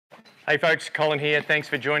Hey folks, Colin here. Thanks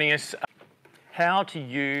for joining us. How to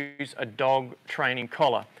use a dog training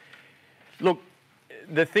collar. Look,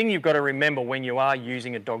 the thing you've got to remember when you are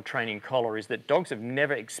using a dog training collar is that dogs have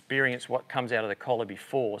never experienced what comes out of the collar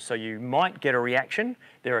before. So you might get a reaction.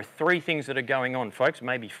 There are 3 things that are going on, folks,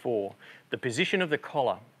 maybe 4. The position of the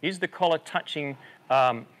collar. Is the collar touching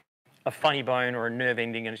a funny bone or a nerve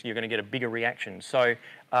ending, and you're going to get a bigger reaction. So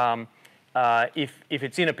if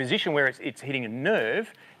it's in a position where it's hitting a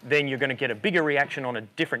nerve, then you're going to get a bigger reaction on a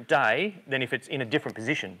different day than if it's in a different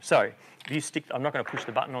position. So if you stick, I'm not going to push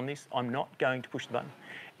the button on this. I'm not going to push the button.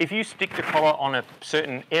 If you stick the collar on a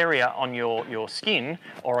certain area on your skin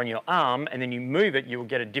or on your arm and then you move it, you'll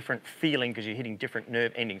get a different feeling because you're hitting different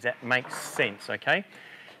nerve endings. That makes sense, okay?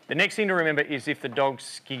 The next thing to remember is if the dog's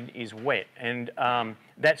skin is wet, and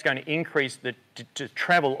that's going to increase the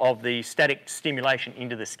travel of the static stimulation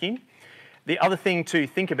into the skin. The other thing to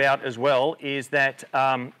think about as well is that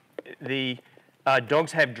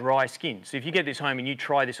dogs have dry skin. So if you get this home and you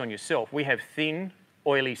try this on yourself, we have thin,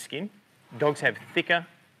 oily skin. Dogs have thicker,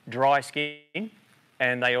 dry skin,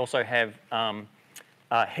 and they also have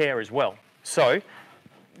hair as well. So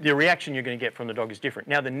the reaction you're going to get from the dog is different.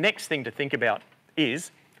 Now the next thing to think about is,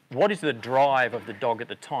 what is the drive of the dog at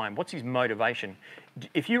the time? What's his motivation?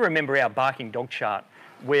 If you remember our barking dog chart,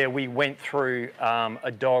 where we went through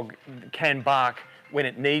a dog can bark when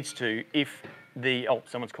it needs to if the... Oh,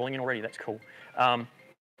 someone's calling in already, that's cool.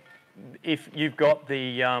 If you've got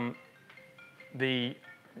the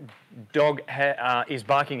dog is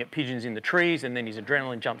barking at pigeons in the trees and then his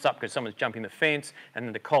adrenaline jumps up because someone's jumping the fence, and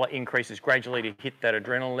then the collar increases gradually to hit that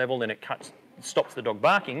adrenaline level, and it stops the dog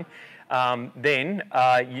barking, then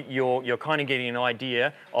you're kind of getting an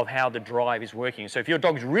idea of how the drive is working. So if your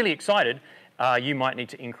dog's really excited, you might need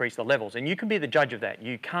to increase the levels, and you can be the judge of that.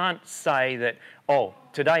 You can't say that, oh,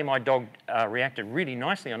 today my dog reacted really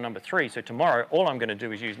nicely on number 3, so tomorrow all I'm going to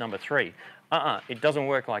do is use number 3. It doesn't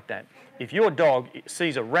work like that. If your dog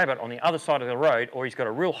sees a rabbit on the other side of the road, or he's got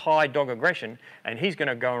a real high dog aggression and he's going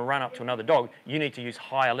to go and run up to another dog, you need to use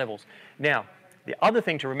higher levels. Now, the other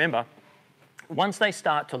thing to remember, once they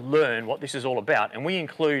start to learn what this is all about, and we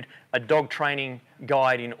include a dog training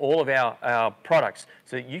guide in all of our products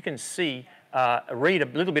so that you can see, read a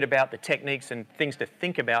little bit about the techniques and things to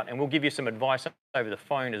think about, and we'll give you some advice over the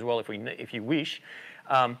phone as well if you wish.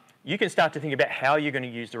 You can start to think about how you're going to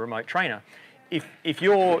use the remote trainer. If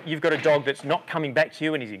you've got a dog that's not coming back to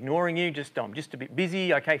you and he's ignoring you, I'm just a bit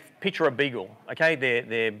busy, okay, picture a beagle, okay?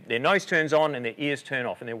 Their nose turns on and their ears turn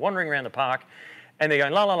off, and they're wandering around the park, and they're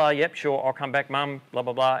going, la, la, la, yep, sure, I'll come back, mum, blah,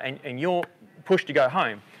 blah, blah, and you're pushed to go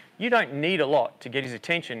home. You don't need a lot to get his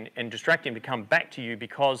attention and distract him to come back to you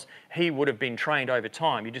because he would have been trained over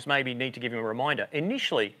time. You just maybe need to give him a reminder.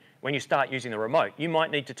 Initially, when you start using the remote, you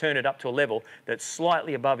might need to turn it up to a level that's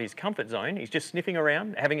slightly above his comfort zone. He's just sniffing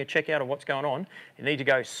around, having a check out of what's going on. You need to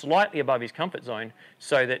go slightly above his comfort zone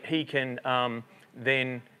so that he can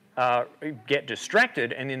then get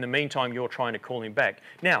distracted, and in the meantime, you're trying to call him back.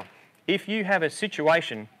 Now, if you have a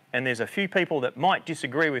situation, and there's a few people that might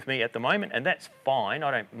disagree with me at the moment, and that's fine,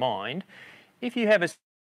 I don't mind. If you have a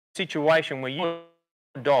situation where your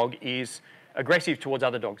dog is aggressive towards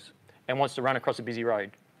other dogs and wants to run across a busy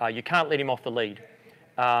road, you can't let him off the lead.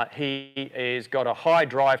 He has got a high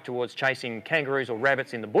drive towards chasing kangaroos or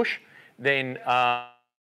rabbits in the bush, then have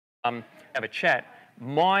a chat.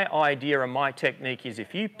 My idea and my technique is,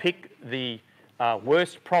 if you pick the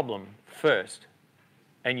worst problem first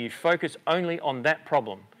and you focus only on that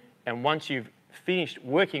problem, and once you've finished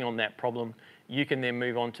working on that problem, you can then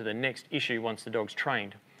move on to the next issue once the dog's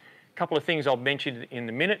trained. A couple of things I'll mention in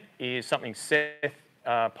a minute is something Seth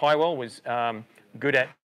Pywell was good at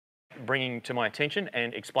bringing to my attention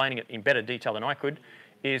and explaining it in better detail than I could,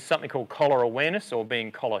 is something called collar awareness, or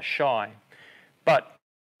being collar shy. But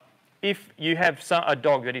if you have a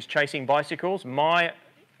dog that is chasing bicycles,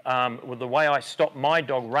 the way I stop my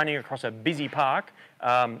dog running across a busy park,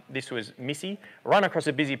 this was Missy, run across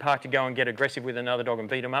a busy park to go and get aggressive with another dog and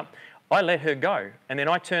beat him up, I let her go, and then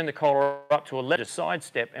I turned the collar up to a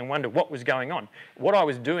sidestep and wondered what was going on. What I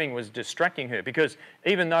was doing was distracting her, because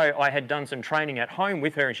even though I had done some training at home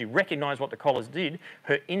with her and she recognised what the collars did,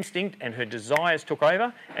 her instinct and her desires took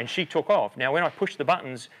over and she took off. Now, when I pushed the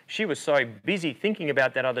buttons, she was so busy thinking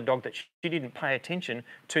about that other dog that she didn't pay attention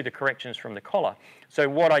to the corrections from the collar. So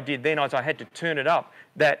what I did then is I had to turn it up.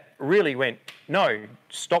 That really went, no,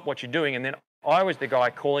 stop what you're doing, and then I was the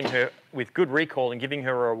guy calling her with good recall and giving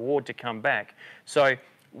her a reward to come back. So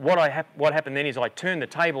what happened then is I turned the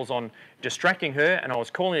tables on distracting her, and I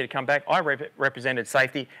was calling her to come back. I represented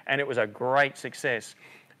safety, and it was a great success.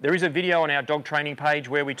 There is a video on our dog training page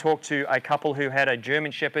where we talk to a couple who had a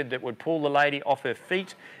German Shepherd that would pull the lady off her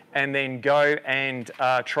feet and then go and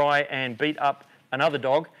try and beat up another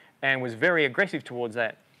dog, and was very aggressive towards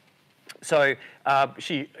that. So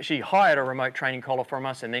she hired a remote training collar from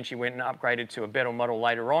us, and then she went and upgraded to a better model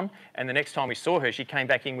later on. And the next time we saw her, she came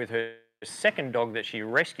back in with her second dog that she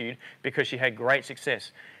rescued because she had great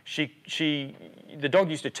success. The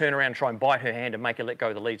dog used to turn around and try and bite her hand and make her let go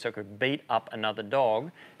of the lead so it could beat up another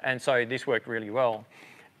dog, and so this worked really well.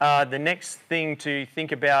 The next thing to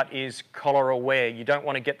think about is collar aware. You don't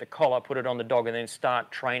want to get the collar, put it on the dog, and then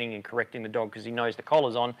start training and correcting the dog because he knows the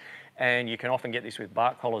collar's on, and you can often get this with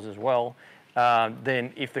bark collars as well.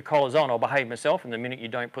 Then if the collar's on, I'll behave myself, and the minute you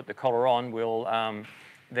don't put the collar on,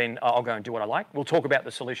 then I'll go and do what I like. We'll talk about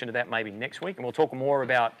the solution to that maybe next week, and we'll talk more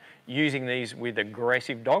about using these with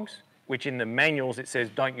aggressive dogs, which in the manuals it says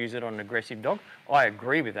don't use it on an aggressive dog. I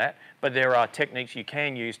agree with that, but there are techniques you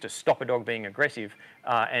can use to stop a dog being aggressive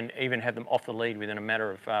and even have them off the lead within a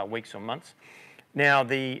matter of weeks or months. Now,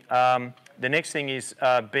 the next thing is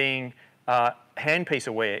being handpiece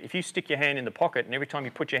aware. If you stick your hand in the pocket, and every time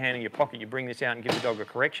you put your hand in your pocket, you bring this out and give the dog a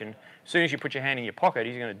correction, as soon as you put your hand in your pocket,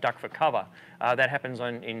 he's going to duck for cover. That happens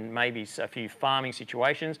in maybe a few farming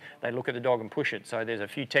situations. They look at the dog and push it. So there's a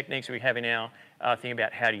few techniques we have in our thing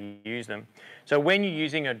about how to use them. So when you're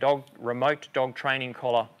using a remote dog training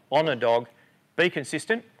collar on a dog, be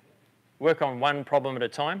consistent, work on one problem at a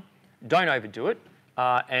time, don't overdo it,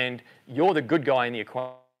 and you're the good guy in the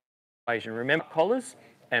equation. Remember, collars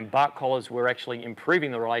and bark collars were actually improving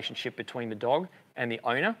the relationship between the dog and the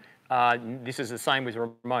owner. This is the same with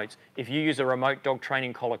remotes. If you use a remote dog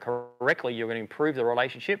training collar correctly, you're going to improve the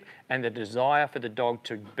relationship and the desire for the dog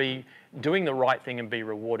to be doing the right thing and be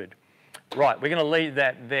rewarded. Right, we're going to leave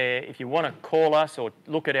that there. If you want to call us or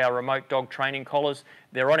look at our remote dog training collars,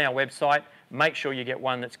 they're on our website. Make sure you get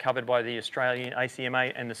one that's covered by the Australian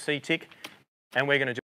ACMA and the CTIC, and we're going to do